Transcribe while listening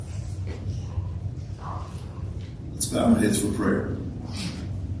Bow our heads for prayer.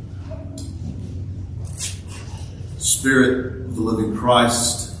 Spirit of the living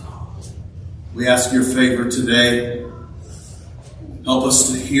Christ, we ask your favor today. Help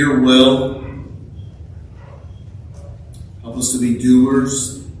us to hear well. Help us to be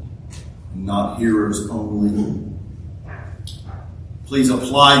doers and not hearers only. Please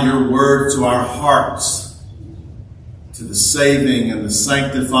apply your word to our hearts, to the saving and the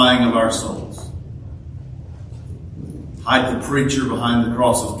sanctifying of our souls. Hide the preacher behind the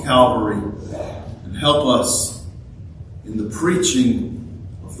cross of Calvary and help us in the preaching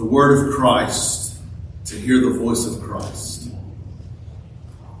of the word of Christ to hear the voice of Christ.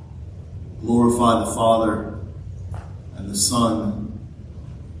 Glorify the Father and the Son.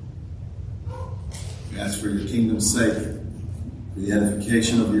 We ask for your kingdom's sake, for the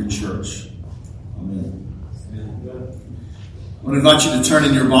edification of your church. Amen. I want to invite you to turn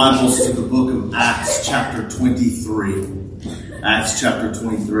in your Bibles to the book of Acts chapter 23. Acts chapter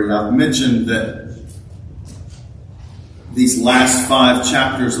 23. I've mentioned that these last 5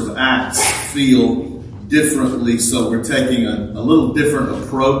 chapters of Acts feel differently, so we're taking a little different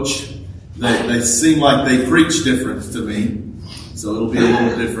approach. They seem like they preach different to me, so it'll be a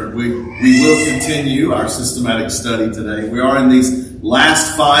little different. We will continue our systematic study today. We are in these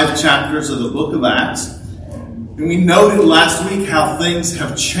last 5 chapters of the book of Acts. And we noted last week how things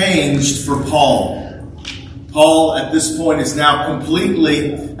have changed for Paul. Paul, at this point, is now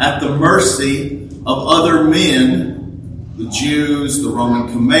completely at the mercy of other men, the Jews, the Roman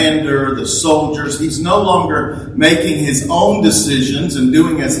commander, the soldiers. He's no longer making his own decisions and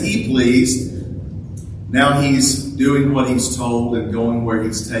doing as he pleased. Now he's doing what he's told and going where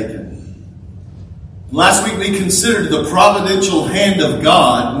he's taken. Last week we considered the providential hand of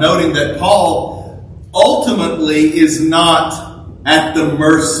God, noting that Paul ultimately is not at the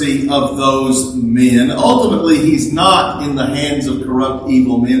mercy of those men. Ultimately, he's not in the hands of corrupt,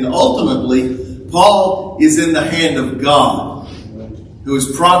 evil men. Ultimately, Paul is in the hand of God, who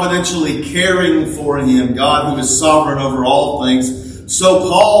is providentially caring for him, God who is sovereign over all things. So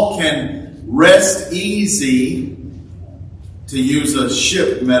Paul can rest easy, to use a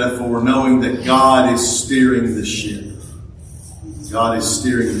ship metaphor, knowing that God is steering the ship. God is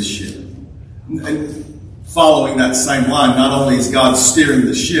steering the ship. And following that same line, not only is God steering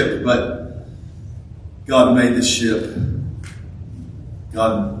the ship, but God made the ship.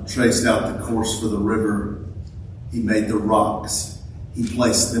 God traced out the course for the river. He made the rocks. He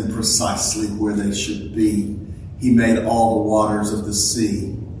placed them precisely where they should be. He made all the waters of the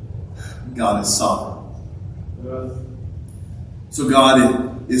sea. God is sovereign. So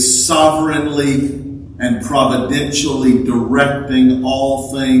God is sovereignly and providentially directing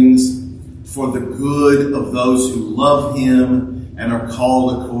all things for the good of those who love him and are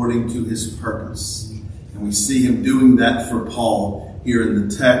called according to his purpose. And we see him doing that for Paul here in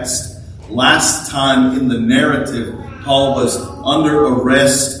the text. Last time in the narrative, Paul was under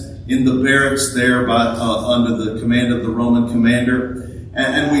arrest in the barracks there under the command of the Roman commander.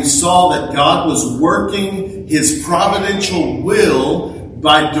 And we saw that God was working his providential will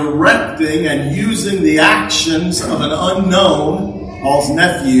by directing and using the actions of an unknown, Paul's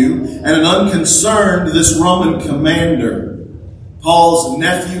nephew, and an unconcerned, this Roman commander. Paul's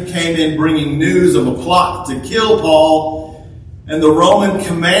nephew came in bringing news of a plot to kill Paul, and the Roman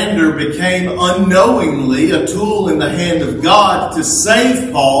commander became unknowingly a tool in the hand of God to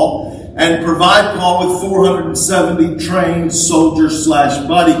save Paul and provide Paul with 470 trained soldiers /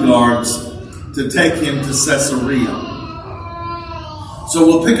 bodyguards to take him to Caesarea. So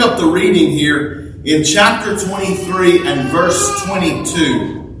we'll pick up the reading here in chapter 23 and verse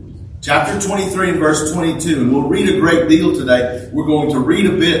 22. Chapter 23 and verse 22. And we'll read a great deal today. We're going to read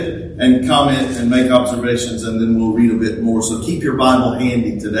a bit and comment and make observations, and then we'll read a bit more. So keep your Bible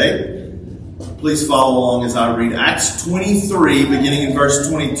handy today. Please follow along as I read Acts 23, beginning in verse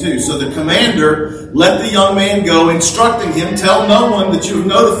 22. So the commander let the young man go, instructing him, "Tell no one that you have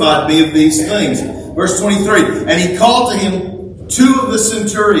notified me of these things." Verse 23, and he called to him 2 of the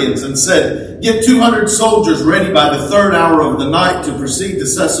centurions and said, "Get 200 soldiers ready by the 3rd hour of the night to proceed to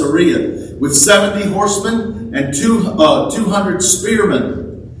Caesarea, with 70 horsemen and 200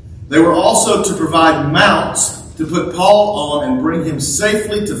 spearmen. They were also to provide mounts to put Paul on and bring him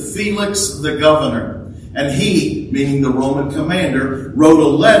safely to Felix the governor." And he, meaning the Roman commander, wrote a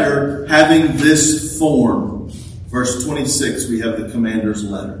letter having this form. Verse 26, we have the commander's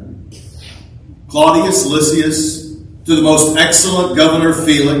letter. "Claudius Lysias, to the most excellent governor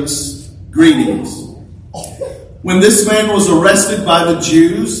Felix, greetings. When this man was arrested by the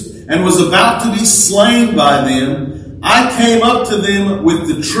Jews and was about to be slain by them, I came up to them with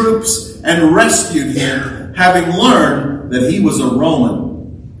the troops and rescued him, there, having learned that he was a Roman.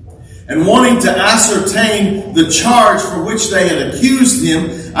 And wanting to ascertain the charge for which they had accused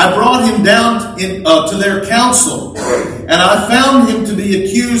him, I brought him down to their council. And I found him to be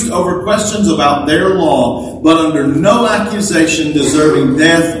accused over questions about their law, but under no accusation deserving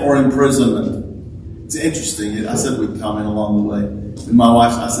death or imprisonment. It's interesting. I said we'd comment along the way. And my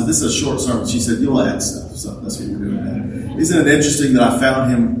wife, I said, this is a short sermon. She said, you'll add stuff. So that's what we're doing now. Isn't it interesting that I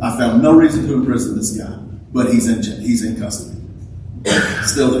found no reason to imprison this guy, but he's in custody.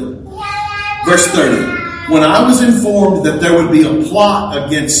 Still there. Verse 30. When I was informed that there would be a plot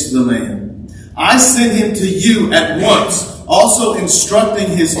against the man, I sent him to you at once, also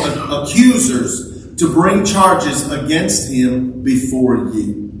instructing his accusers to bring charges against him before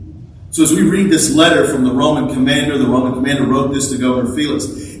you. So as we read this letter from the Roman commander wrote this to Governor Felix.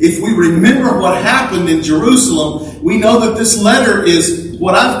 If we remember what happened in Jerusalem, we know that this letter is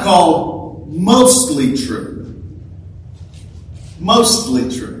what I've called mostly true. Mostly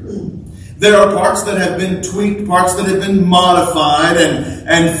true. There are parts that have been tweaked, parts that have been modified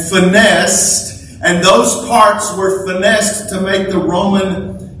and finessed. And those parts were finessed to make the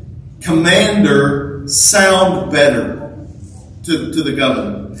Roman commander sound better to the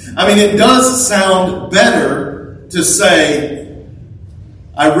governor. I mean, it does sound better to say,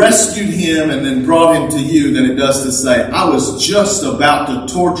 I rescued him and then brought him to you, than it does to say, I was just about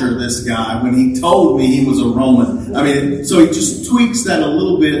to torture this guy when he told me he was a Roman. I mean, so he just tweaks that a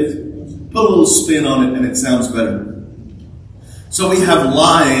little bit, put a little spin on it, and it sounds better. So we have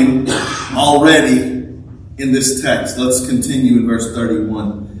lying already in this text. Let's continue in verse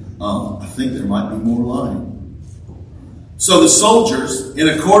 31. I think there might be more lying. So the soldiers, in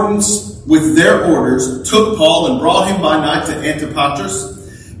accordance with their orders, took Paul and brought him by night to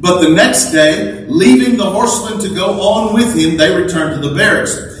Antipatris. But the next day, leaving the horsemen to go on with him, they returned to the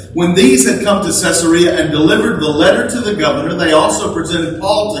barracks. When these had come to Caesarea and delivered the letter to the governor, they also presented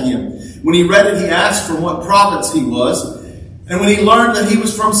Paul to him. When he read it, he asked from what province he was. And when he learned that he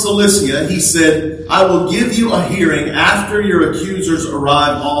was from Cilicia, he said, I will give you a hearing after your accusers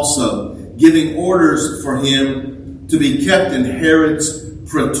arrive also, giving orders for him to be kept in Herod's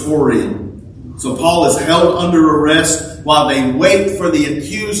praetorium. So Paul is held under arrest while they wait for the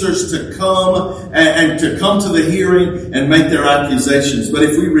accusers to come and to come to the hearing and make their accusations. But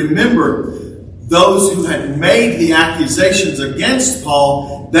if we remember, those who had made the accusations against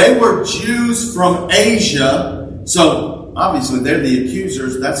Paul, they were Jews from Asia. So obviously they're the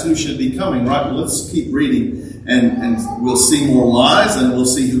accusers. That's who should be coming, right? Well, let's keep reading. And we'll see more lies, and we'll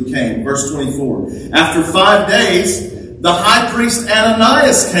see who came. Verse 24. After 5 days, the high priest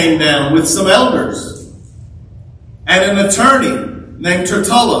Ananias came down with some elders and an attorney named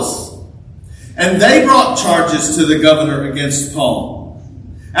Tertullus. And they brought charges to the governor against Paul.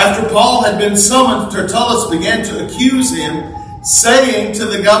 After Paul had been summoned, Tertullus began to accuse him, saying to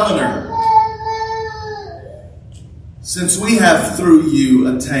the governor, since we have through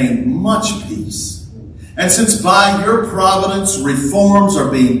you attained much peace, and since by your providence reforms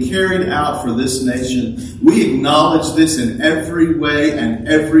are being carried out for this nation, we acknowledge this in every way and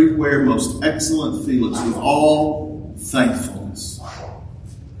everywhere, most excellent Felix, with all thankfulness.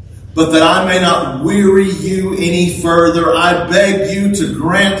 But that I may not weary you any further, I beg you to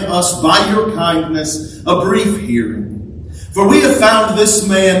grant us by your kindness a brief hearing. For we have found this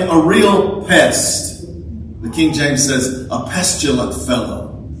man a real pest. The King James says, a pestilent fellow.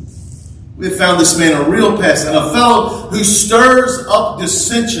 We have found this man a real pest, and a fellow who stirs up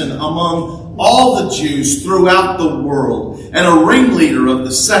dissension among all the Jews throughout the world, and a ringleader of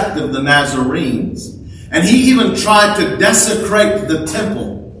the sect of the Nazarenes. And he even tried to desecrate the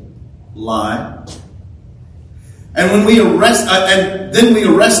temple. Lie. And then we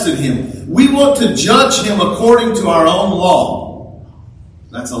arrested him. We want to judge him according to our own law.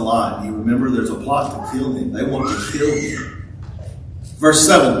 That's a lie. You remember, there's a plot to kill him. They want to kill him. Verse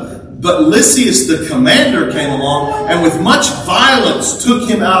 7. But Lysias the commander came along and with much violence took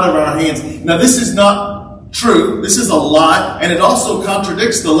him out of our hands. Now this is not true. This is a lie. And it also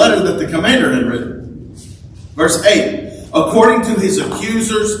contradicts the letter that the commander had written. Verse 8. According to his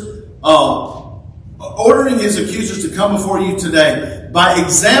accusers, ordering his accusers to come before you today, by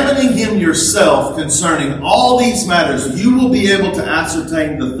examining him yourself concerning all these matters, you will be able to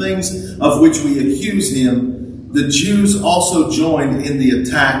ascertain the things of which we accuse him. The Jews also joined in the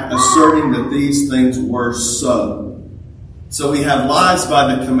attack, asserting that these things were so. So we have lies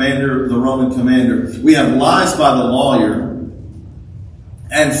by the commander, the Roman commander. We have lies by the lawyer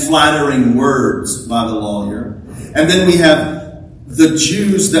and flattering words by the lawyer. And then we have the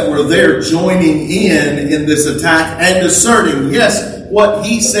Jews that were there joining in this attack and asserting, yes, what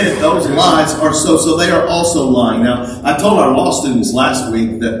he said, those lies are so they are also lying. Now, I told our law students last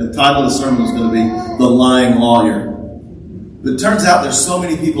week that the title of the sermon was going to be The Lying Lawyer. But it turns out there's so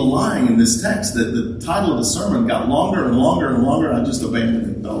many people lying in this text that the title of the sermon got longer and longer and longer. I just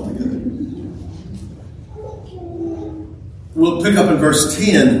abandoned it altogether. We'll pick up in verse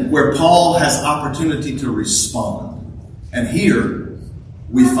 10 where Paul has opportunity to respond. And here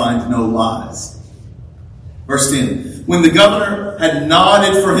we find no lies. Verse 10. When the governor had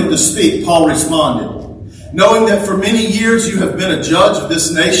nodded for him to speak, Paul responded, "Knowing that for many years you have been a judge of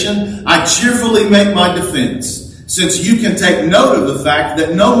this nation, I cheerfully make my defense. Since you can take note of the fact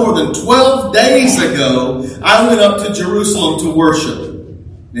that no more than 12 days ago, I went up to Jerusalem to worship."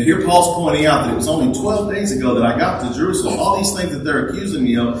 Now here Paul's pointing out that it was only 12 days ago that I got to Jerusalem. All these things that they're accusing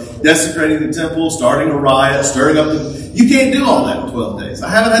me of, desecrating the temple, starting a riot, stirring up you can't do all that in 12 days. I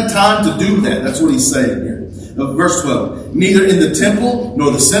haven't had time to do that. That's what he's saying here. Verse 12. Neither in the temple,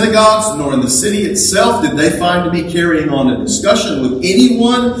 nor the synagogues, nor in the city itself did they find me carrying on a discussion with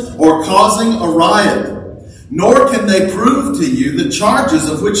anyone or causing a riot. Nor can they prove to you the charges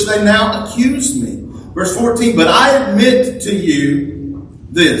of which they now accuse me. Verse 14, but I admit to you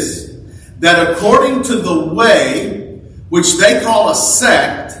this, that according to the way which they call a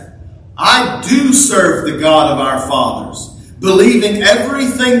sect, I do serve the God of our fathers, believing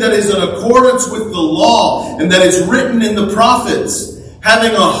everything that is in accordance with the law and that is written in the prophets,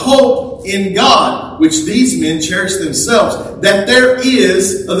 having a hope in God, which these men cherish themselves, that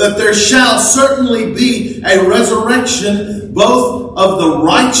there shall certainly be a resurrection both of the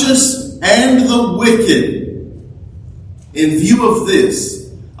righteous and the wicked. In view of this,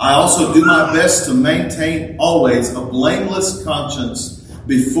 I also do my best to maintain always a blameless conscience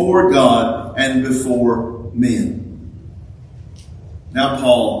before God and before men. Now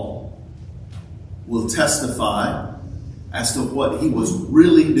Paul will testify as to what he was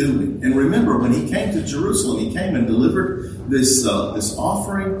really doing. And remember, when he came to Jerusalem, he came and delivered this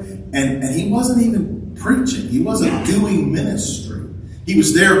offering, and he wasn't even preaching. He wasn't doing ministry. He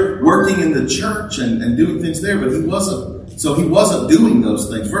was there working in the church and doing things there, but he wasn't doing those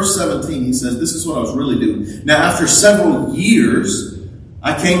things. Verse 17, he says, this is what I was really doing. Now, after several years,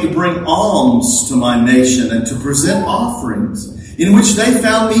 I came to bring alms to my nation and to present offerings, in which they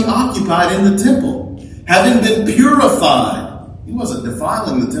found me occupied in the temple, having been purified. He wasn't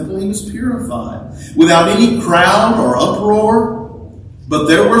defiling the temple, he was purified, without any crowd or uproar. But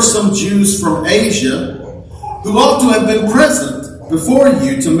there were some Jews from Asia who ought to have been present before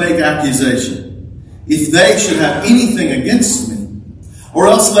you to make accusation, if they should have anything against me. Or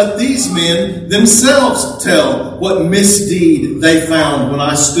else let these men themselves tell what misdeed they found when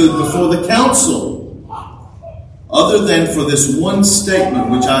I stood before the council. Other than for this one statement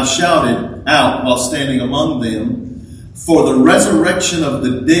which I shouted out while standing among them, for the resurrection of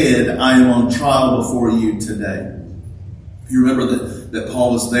the dead I am on trial before you today. You remember that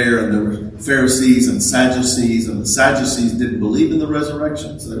Paul was there, and there were Pharisees and Sadducees, and the Sadducees didn't believe in the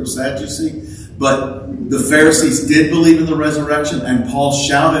resurrection, so they were Sadducees. But the Pharisees did believe in the resurrection, and Paul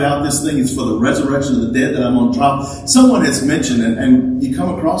shouted out this thing, it's for the resurrection of the dead that I'm on trial. Someone has mentioned, and you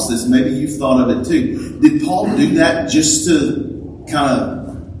come across this, maybe you've thought of it too. Did Paul do that just to kind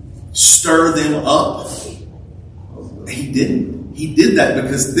of stir them up? He didn't. He did that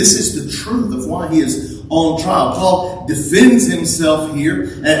because this is the truth of why he is on trial. Paul defends himself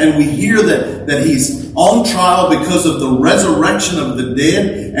here, and we hear that he's on trial because of the resurrection of the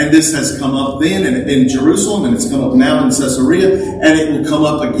dead, and this has come up then in Jerusalem, and it's come up now in Caesarea, and it will come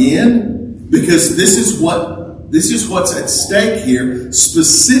up again, because this is what's at stake here,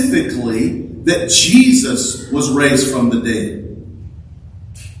 specifically that Jesus was raised from the dead.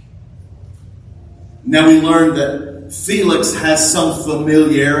 Now we learn that Felix has some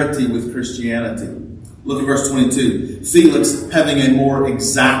familiarity with Christianity. Look at verse 22. Felix having a more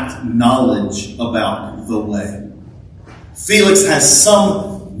exact knowledge about the way. Felix has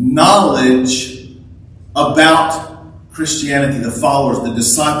some knowledge about Christianity, the followers, the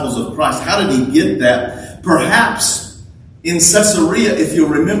disciples of Christ. How did he get that? Perhaps in Caesarea, if you'll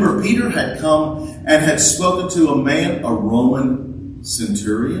remember, Peter had come and had spoken to a man, a Roman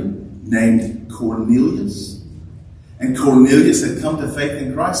centurion named Cornelius. And Cornelius had come to faith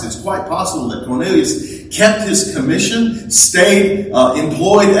in Christ. It's quite possible that Cornelius kept his commission, stayed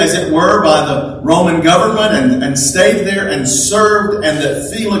employed, as it were, by the Roman government and stayed there and served, and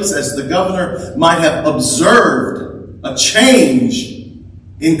that Felix, as the governor, might have observed a change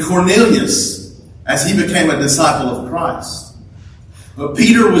in Cornelius as he became a disciple of Christ.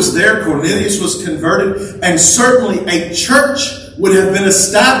 Peter was there, Cornelius was converted, and certainly a church would have been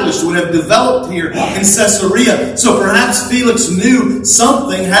established, would have developed here in Caesarea. So perhaps Felix knew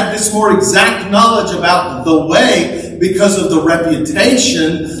something, had this more exact knowledge about the way because of the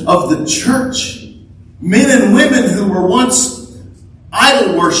reputation of the church. Men and women who were once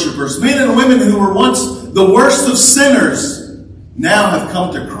idol worshippers, men and women who were once the worst of sinners, now have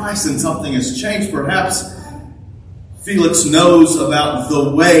come to Christ and something has changed. Perhaps Felix knows about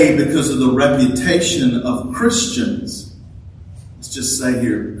the way because of the reputation of Christians. Let's just say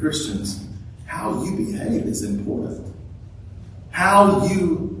here, Christians, how you behave is important. How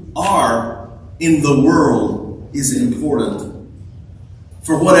you are in the world is important.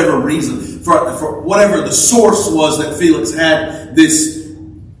 For whatever reason, for whatever the source was that Felix had this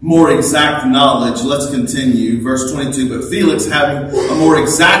more exact knowledge. Let's continue. Verse 22. But Felix, having a more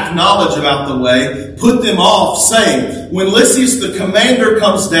exact knowledge about the way, put them off, saying, when Lysias the commander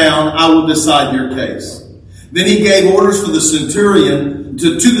comes down, I will decide your case. Then he gave orders for the centurion,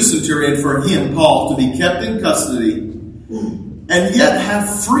 to the centurion for him, Paul, to be kept in custody, and yet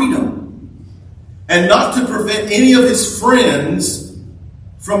have freedom, and not to prevent any of his friends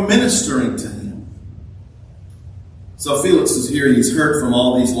from ministering to him. So Felix is here. He's heard from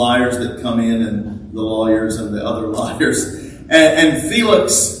all these liars that come in, and the lawyers and the other liars. And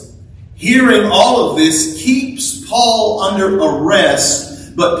Felix, hearing all of this, keeps Paul under arrest.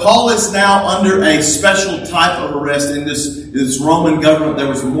 But Paul is now under a special type of arrest. In this Roman government, there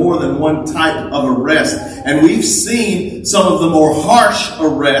was more than one type of arrest. And we've seen some of the more harsh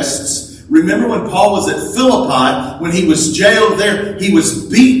arrests. Remember when Paul was at Philippi, when he was jailed there, he was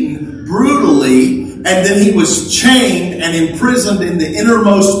beaten brutally. And then he was chained and imprisoned in the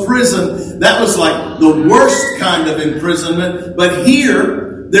innermost prison. That was like the worst kind of imprisonment. But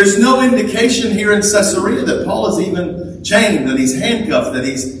here, there's no indication here in Caesarea that Paul is even chained, that he's handcuffed, that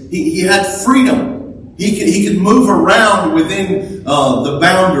he had freedom. He could move around within the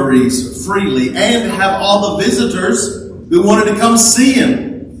boundaries freely and have all the visitors who wanted to come see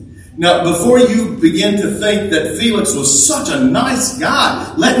him. Now, before you begin to think that Felix was such a nice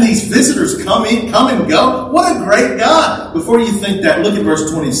guy, letting these visitors come and go, what a great guy. Before you think that, look at verse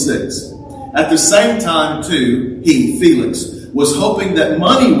 26. At the same time, too, he, Felix, was hoping that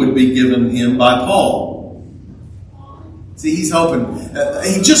money would be given him by Paul. See, he's hoping.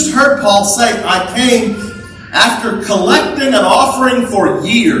 He just heard Paul say, I came after collecting an offering for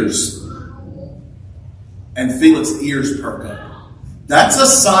years. And Felix's ears perk up. That's a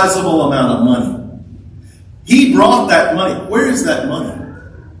sizable amount of money. He brought that money. Where is that money?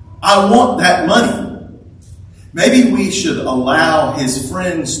 I want that money. Maybe we should allow his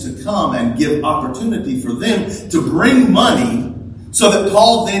friends to come and give opportunity for them to bring money so that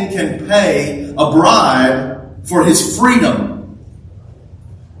Paul then can pay a bribe for his freedom.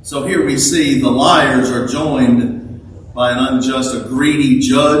 So here we see the liars are joined by an unjust, a greedy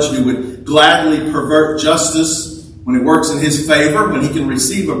judge who would gladly pervert justice when it works in his favor, when he can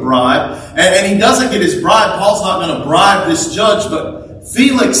receive a bribe. And he doesn't get his bribe. Paul's not going to bribe this judge, but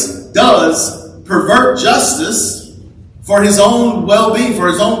Felix does pervert justice for his own well-being, for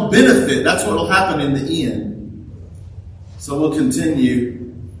his own benefit. That's what will happen in the end. So we'll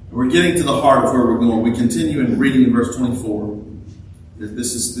continue. We're getting to the heart of where we're going. We continue in reading in verse 24.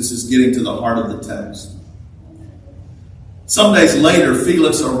 This is getting to the heart of the text. Some days later,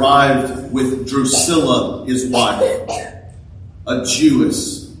 Felix arrived with Drusilla, his wife, a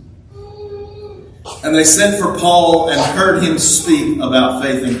Jewess. And they sent for Paul and heard him speak about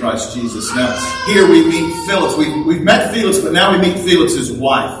faith in Christ Jesus. Now, here we meet Felix. We've met Felix, but now we meet Felix's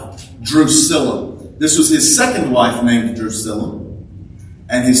wife, Drusilla. This was his second wife named Drusilla,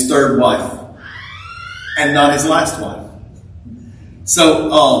 and his third wife, and not his last wife.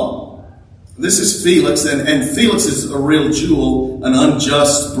 So, this is Felix, and Felix is a real jewel, an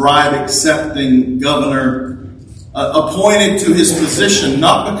unjust, bribe-accepting governor, appointed to his position,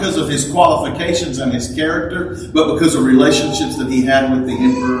 not because of his qualifications and his character, but because of relationships that he had with the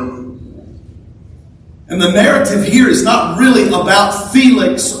emperor. And the narrative here is not really about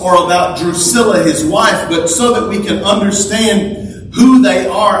Felix or about Drusilla, his wife, but so that we can understand who they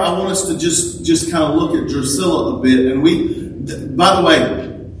are, I want us to just kind of look at Drusilla a bit. And by the way,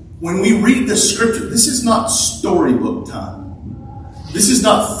 when we read the scripture, this is not storybook time. This is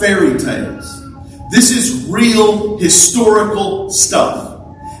not fairy tales. This is real historical stuff.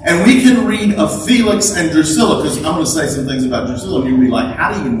 And we can read of Felix and Drusilla, because I'm going to say some things about Drusilla, and you'll be like,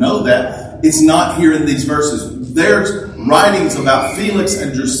 how do you know that? It's not here in these verses. There's writings about Felix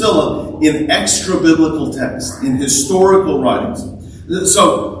and Drusilla in extra-biblical texts, in historical writings.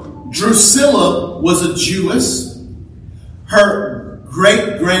 So, Drusilla was a Jewess. Her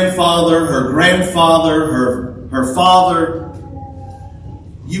great-grandfather, her grandfather, her father,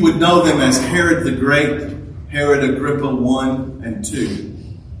 You would know them as Herod the Great, Herod Agrippa I and II.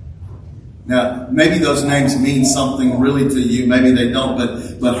 Now, maybe those names mean something really to you, maybe they don't,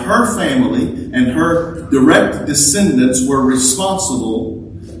 but her family and her direct descendants were responsible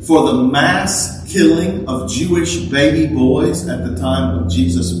for the mass killing of Jewish baby boys at the time of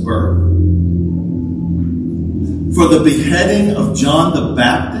Jesus' birth, for the beheading of John the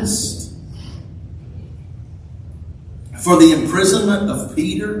Baptist, for the imprisonment of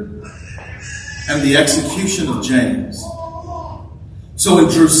Peter, and the execution of James. So when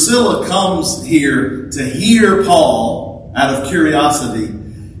Drusilla comes here to hear Paul out of curiosity,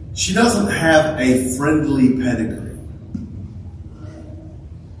 she doesn't have a friendly pedigree.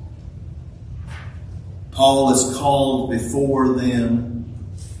 Paul is called before them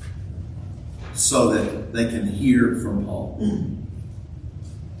so that they can hear from Paul.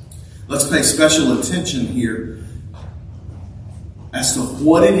 Let's pay special attention here as to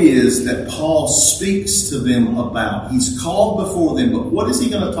what it is that Paul speaks to them about. He's called before them, but what is he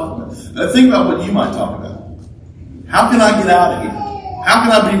going to talk about? Think about what you might talk about. How can I get out of here? How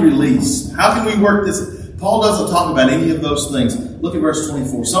can I be released? How can we work this? Paul doesn't talk about any of those things. Look at verse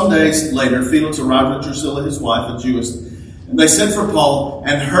 24. Some days later, Felix arrived with Drusilla, his wife, a Jewess, and they sent for Paul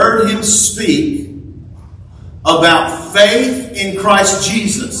and heard him speak about faith in Christ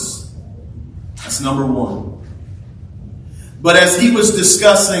Jesus. That's number one. But as he was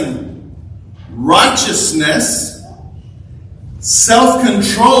discussing righteousness,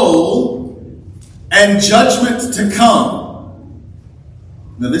 self-control, and judgment to come.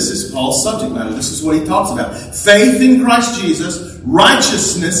 Now this is Paul's subject matter. This is what he talks about. Faith in Christ Jesus,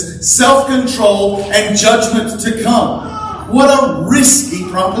 righteousness, self-control, and judgment to come. What a risky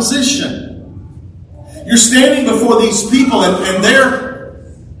proposition. You're standing before these people and their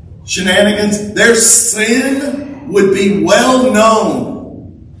shenanigans, their sin would be well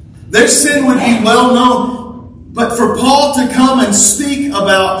known. Their sin would be well known. But for Paul to come and speak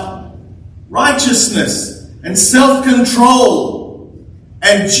about righteousness and self-control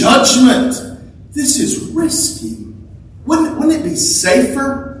and judgment, this is risky. Wouldn't it be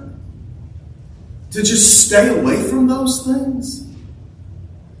safer to just stay away from those things?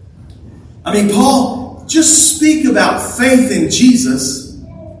 I mean, Paul, just speak about faith in Jesus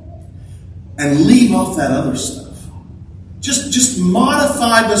and leave off that other stuff. Just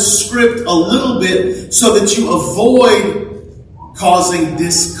modify the script a little bit so that you avoid causing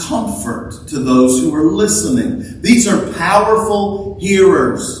discomfort to those who are listening. These are powerful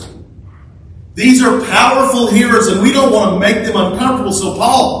hearers. These are powerful hearers, and we don't want to make them uncomfortable. So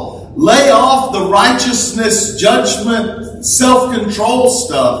Paul, lay off the righteousness, judgment, self-control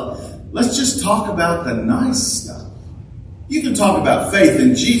stuff. Let's just talk about the nice stuff. You can talk about faith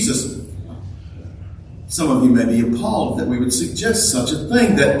in Jesus. Some of you may be appalled that we would suggest such a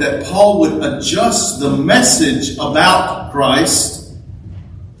thing, that Paul would adjust the message about Christ.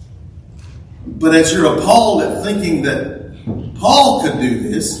 But as you're appalled at thinking that Paul could do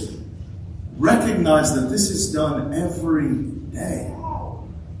this, recognize that this is done every day.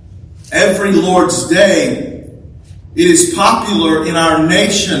 Every Lord's Day, it is popular in our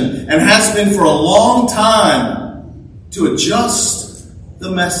nation and has been for a long time to adjust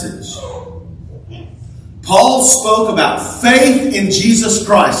the message. Paul spoke about faith in Jesus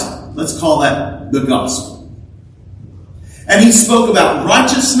Christ. Let's call that the gospel. And he spoke about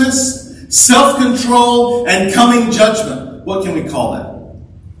righteousness, self-control, and coming judgment. What can we call that?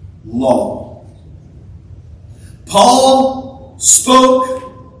 Law. Paul spoke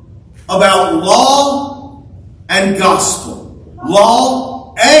about law and gospel.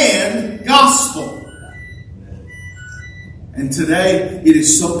 Law and gospel. And today it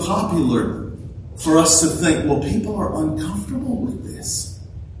is so popular for us to think, well, people are uncomfortable with this.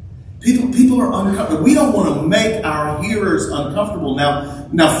 People are uncomfortable. We don't want to make our hearers uncomfortable.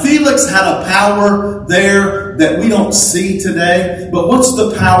 Now Felix had a power there that we don't see today. But what's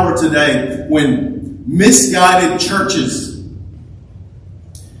the power today when misguided churches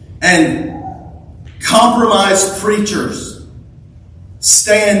and compromised preachers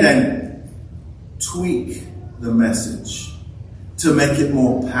stand and tweak the message to make it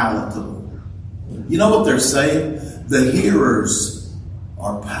more palatable? You know what they're saying? The hearers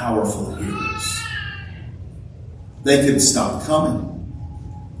are powerful hearers. They could stop coming.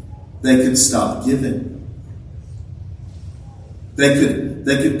 They could stop giving. They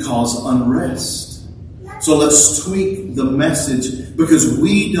could cause unrest. So let's tweak the message because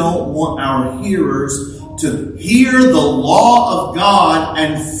we don't want our hearers to hear the law of God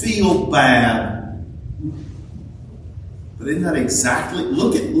and feel bad. But isn't that exactly...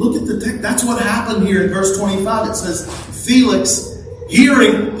 Look at the text. That's what happened here in verse 25. It says, Felix,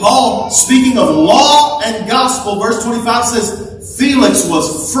 hearing Paul speaking of law and gospel, verse 25 says, Felix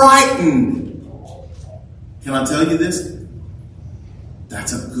was frightened. Can I tell you this?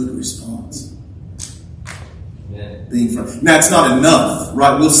 That's a good response. Yeah. Being frightened. Now, it's not enough,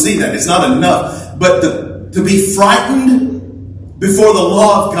 right? We'll see that. It's not enough. But to be frightened before the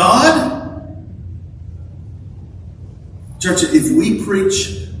law of God? Church, if we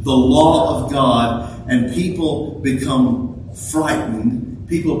preach the law of God and people become frightened,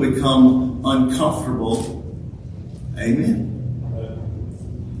 people become uncomfortable, amen.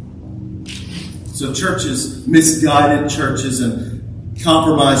 So churches, misguided churches and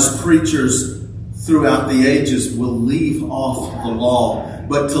compromised preachers throughout the ages will leave off the law.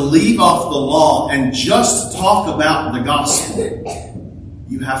 But to leave off the law and just talk about the gospel,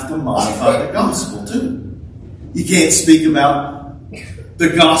 you have to modify the gospel too. You can't speak about the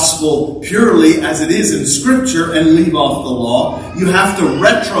gospel purely as it is in Scripture and leave off the law. You have to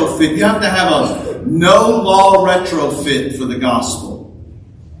retrofit. You have to have a no-law retrofit for the gospel.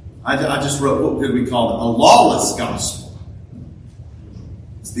 I just wrote, what could we call it? A lawless gospel.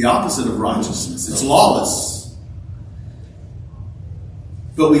 It's the opposite of righteousness. It's lawless.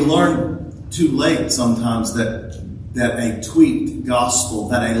 But we learn too late sometimes that a tweaked gospel,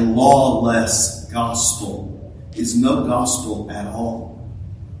 that a lawless gospel is no gospel at all.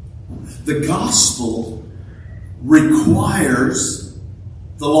 The gospel requires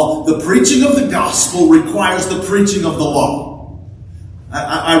the law. The preaching of the gospel requires the preaching of the law.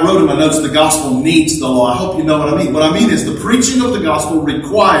 I wrote in my notes, the gospel needs the law. I hope you know what I mean. What I mean is the preaching of the gospel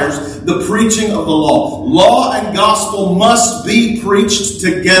requires the preaching of the law. Law and gospel must be preached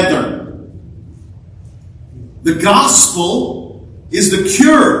together. The gospel is the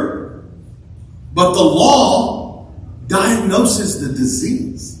cure, but the law diagnoses the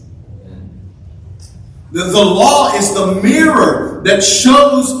disease. The law is the mirror that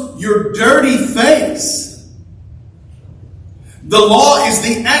shows your dirty face. The law is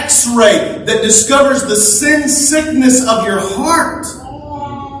the X-ray that discovers the sin sickness of your heart.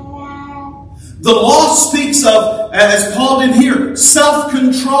 The law speaks of, as Paul did here,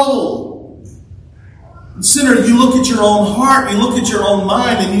 self-control. Sinner, you look at your own heart, you look at your own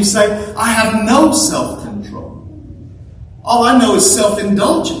mind, and you say, I have no self-control. All I know is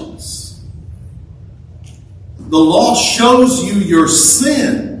self-indulgence. The law shows you your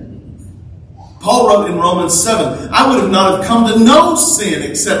sin. Paul wrote in Romans 7, I would have not have come to know sin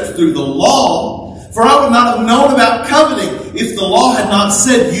except through the law, for I would not have known about coveting if the law had not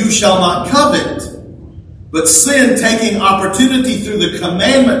said, you shall not covet. But sin, taking opportunity through the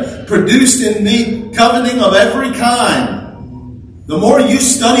commandment, produced in me coveting of every kind. The more you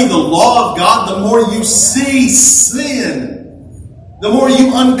study the law of God, the more you see sin. The more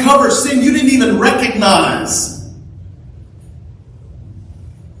you uncover sin you didn't even recognize.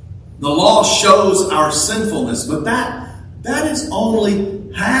 The law shows our sinfulness, but that is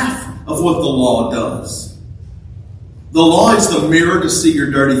only half of what the law does. The law is the mirror to see your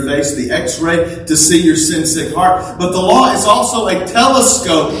dirty face, the X-ray to see your sin-sick heart. But the law is also a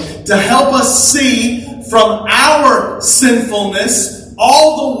telescope to help us see from our sinfulness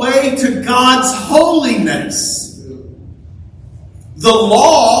all the way to God's holiness. The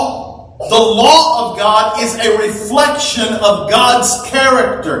law of God is a reflection of God's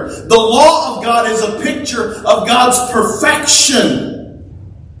character. The law of God is a picture of God's perfection.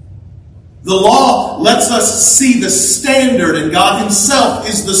 The law lets us see the standard, and God Himself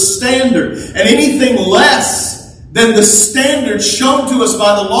is the standard. And anything less than the standard shown to us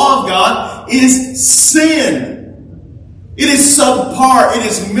by the law of God is sin. It is subpar. It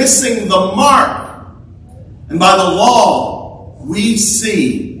is missing the mark. And by the law, we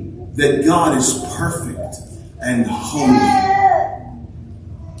see that God is perfect and holy.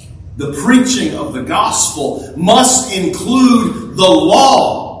 The preaching of the gospel must include the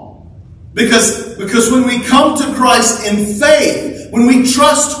law. Because when we come to Christ in faith, when we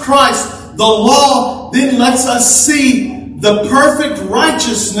trust Christ, the law then lets us see the perfect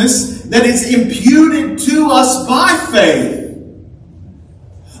righteousness that is imputed to us by faith.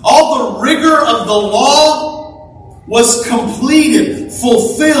 All the rigor of the law was completed,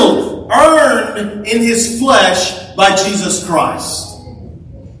 fulfilled, earned in His flesh by Jesus Christ.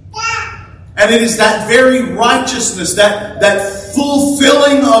 And it is that very righteousness, that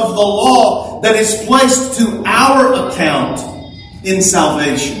fulfilling of the law that is placed to our account in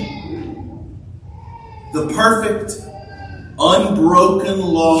salvation. The perfect, unbroken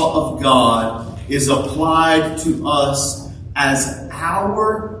law of God is applied to us as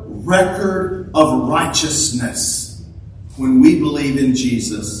our record of righteousness when we believe in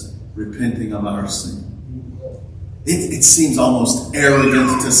Jesus, repenting of our sin. It seems almost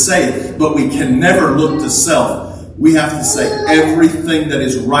arrogant to say it, but we can never look to self. We have to say everything that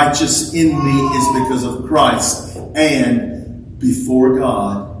is righteous in me is because of Christ. And before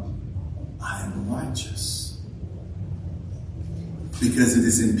God, I am righteous. Because it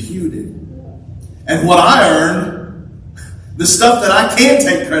is imputed. And what I earned, the stuff that I can't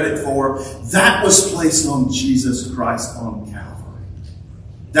take credit for, that was placed on Jesus Christ on Calvary.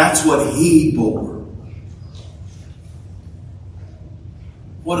 That's what He bore.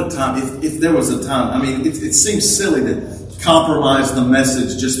 What a time. If there was a time, I mean, it seems silly to compromise the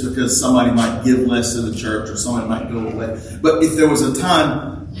message just because somebody might give less to the church or somebody might go away. But if there was a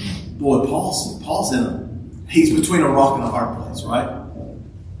time, boy, Paul's he's between a rock and a hard place, right?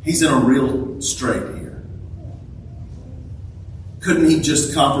 He's in a real strait here. Couldn't he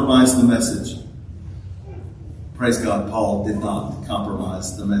just compromise the message? Praise God, Paul did not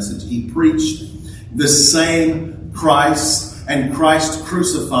compromise the message. He preached the same Christ and Christ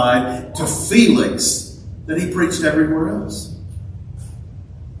crucified to Felix that he preached everywhere else.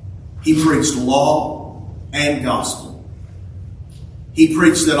 He preached law and gospel. He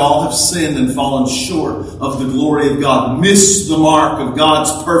preached that all have sinned and fallen short of the glory of God, missed the mark of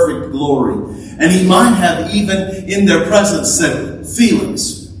God's perfect glory. And he might have even in their presence said,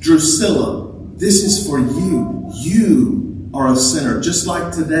 Felix, Drusilla, this is for you. You are a sinner. Just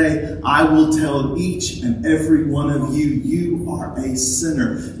like today, I will tell each and every one of you, you are a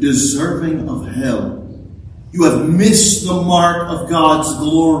sinner, deserving of hell. You have missed the mark of God's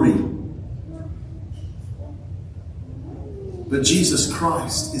glory. But Jesus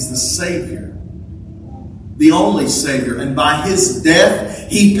Christ is the Savior, the only Savior. And by His death,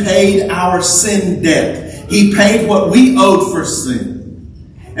 He paid our sin debt. He paid what we owed for sin.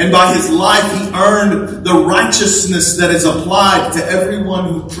 And by His life, He earned the righteousness that is applied to everyone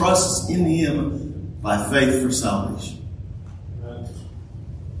who trusts in Him by faith for salvation.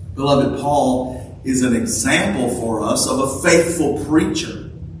 Beloved, Paul is an example for us of a faithful preacher,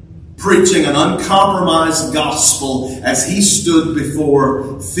 preaching an uncompromised gospel as he stood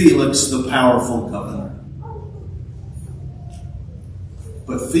before Felix, the powerful governor.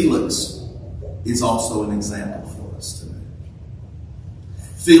 But Felix is also an example for us today.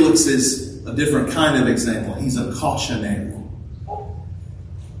 Felix is a different kind of example. He's a cautionary.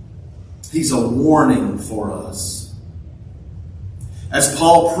 He's a warning for us. As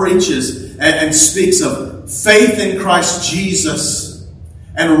Paul preaches and speaks of faith in Christ Jesus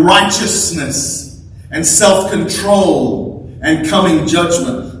and righteousness and self-control and coming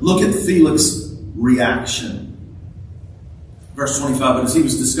judgment, look at Felix's reaction. Verse 25, but as he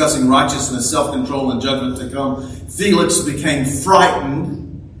was discussing righteousness, self-control, and judgment to come, Felix became frightened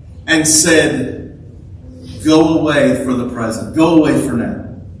and said, go away for the present. Go away for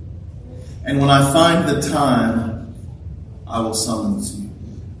now. And when I find the time, I will summons you.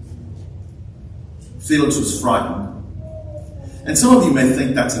 Felix was frightened. And some of you may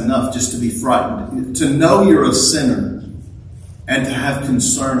think that's enough just to be frightened. To know you're a sinner and to have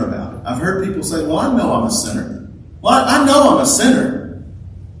concern about it. I've heard people say, well, I know I'm a sinner. Well, I know I'm a sinner.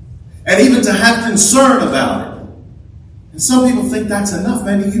 And even to have concern about it. And some people think that's enough.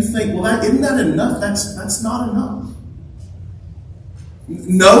 Maybe you think, well, isn't that enough? That's not enough.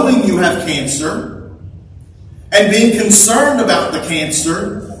 Knowing you have cancer and being concerned about the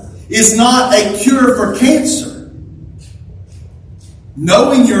cancer is not a cure for cancer.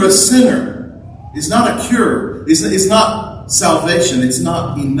 Knowing you're a sinner is not a cure. It's not salvation. It's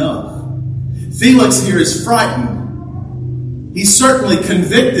not enough. Felix here is frightened. He's certainly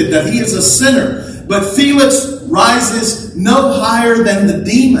convicted that he is a sinner. But Felix rises no higher than the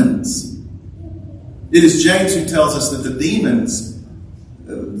demons. It is James who tells us that the demons,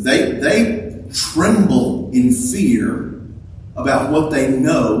 they tremble in fear about what they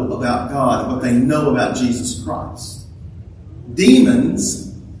know about God, what they know about Jesus Christ.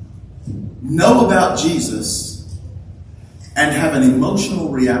 Demons know about Jesus and have an emotional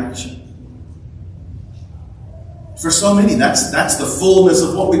reaction. For so many, that's the fullness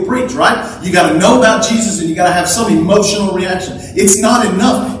of what we preach, right? You got to know about Jesus and you got to have some emotional reaction. It's not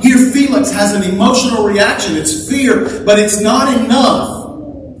enough. Here Felix has an emotional reaction. It's fear, but it's not enough.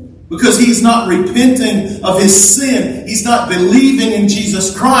 Because he's not repenting of his sin. He's not believing in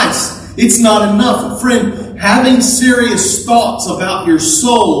Jesus Christ. It's not enough. Friend, having serious thoughts about your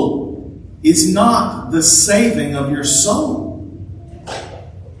soul is not the saving of your soul.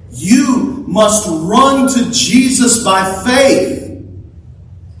 You must run to Jesus by faith.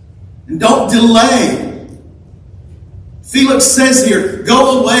 And don't delay. Felix says here,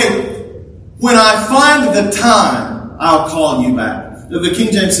 go away. When I find the time, I'll call you back. The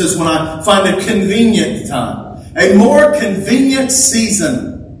King James says, when I find a convenient time. A more convenient season.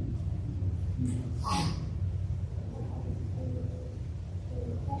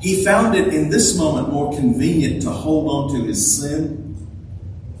 He found it in this moment more convenient to hold on to his sin,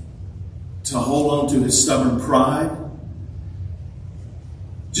 to hold on to his stubborn pride,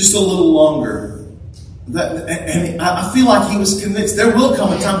 just a little longer. And I feel like he was convinced there will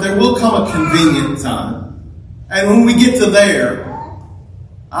come a time, there will come a convenient time. And when we get to there,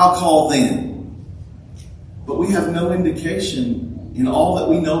 I'll call then. But we have no indication in all that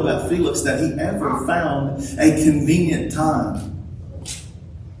we know about Felix that he ever found a convenient time.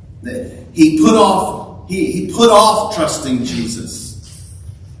 That he put off trusting Jesus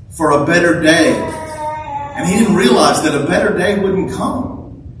for a better day. And he didn't realize that a better day wouldn't come.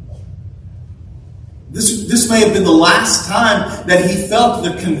 This may have been the last time that he felt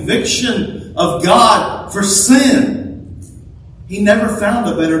the conviction of God for sin. He never found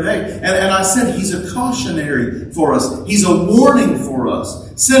a better day. And I said he's a cautionary for us. He's a warning for us.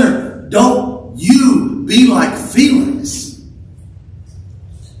 Sinner, don't you be like Felix.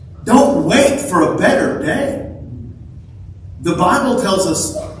 Don't wait for a better day. The Bible tells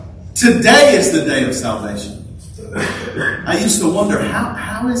us today is the day of salvation. I used to wonder,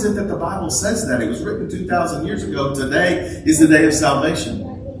 how is it that the Bible says that? It was written 2,000 years ago. Today is the day of salvation.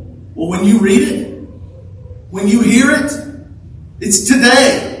 Well, when you read it, when you hear it, it's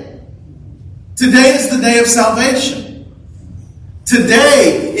today. Today is the day of salvation.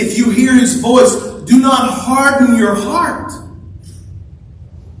 Today, if you hear his voice, do not harden your heart.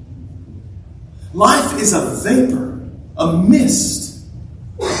 Life is a vapor, a mist,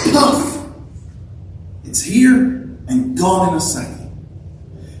 a puff. It's here and gone in a second.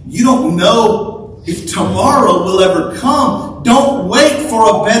 You don't know if tomorrow will ever come. Don't wait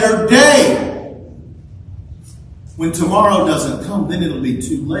for a better day. When tomorrow doesn't come, then it'll be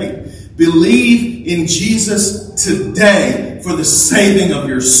too late. Believe in Jesus today for the saving of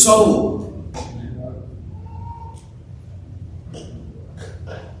your soul.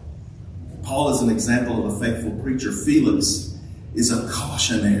 Paul is an example of a faithful preacher. Felix is a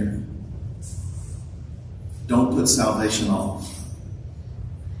cautionary. Don't put salvation off.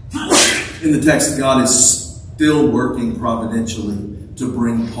 In the text, God is still working providentially to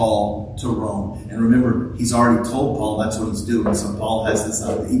bring Paul to Rome. And remember, he's already told Paul that's what he's doing. So Paul has this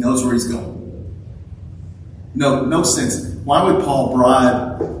idea. He knows where he's going. No sense. Why would Paul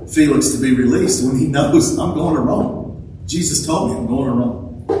bribe Felix to be released when he knows I'm going to Rome? Jesus told me I'm going to Rome.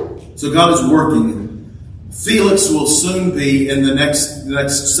 So God is working. Felix will soon be in the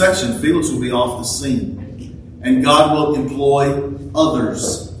next section. Felix will be off the scene. And God will employ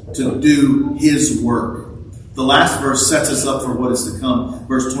others to do his work. The last verse sets us up for what is to come.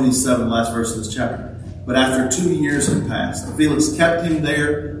 Verse 27, last verse of this chapter. But after 2 years had passed, Felix kept him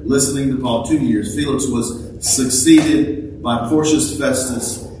there listening to Paul. 2 years. Felix was succeeded by Porcius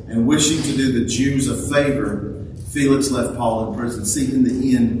Festus, and wishing to do the Jews a favor, Felix left Paul in prison. See, in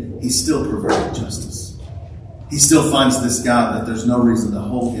the end, he still perverted justice. He still finds this guy that there's no reason to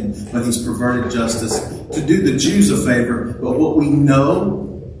hold him, but he's perverted justice to do the Jews a favor. But what we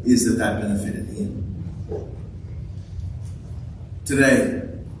know is that benefited him. Today,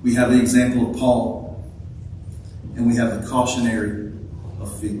 we have the example of Paul, and we have the cautionary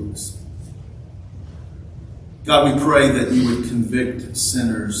of Felix. God, we pray that you would convict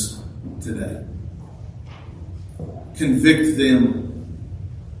sinners today. Convict them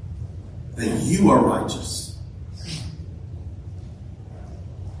that you are righteous.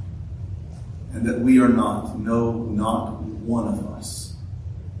 And that we are not. No, not one of us.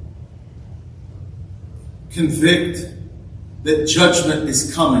 Convict that judgment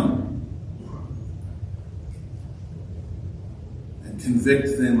is coming. And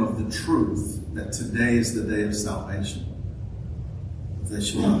convict them of the truth that today is the day of salvation. They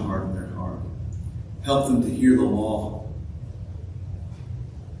should not harden their heart. Help them to hear the law.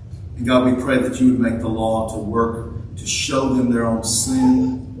 And God, we pray that you would make the law to work to show them their own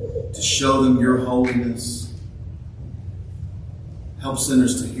sin, to show them your holiness. Help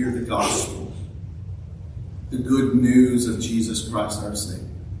sinners to hear the gospel, the good news of Jesus Christ our Savior.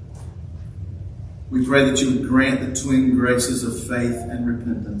 We pray that you would grant the twin graces of faith and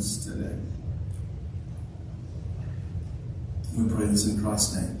repentance today. We pray this in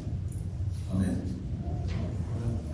Christ's name. Amen.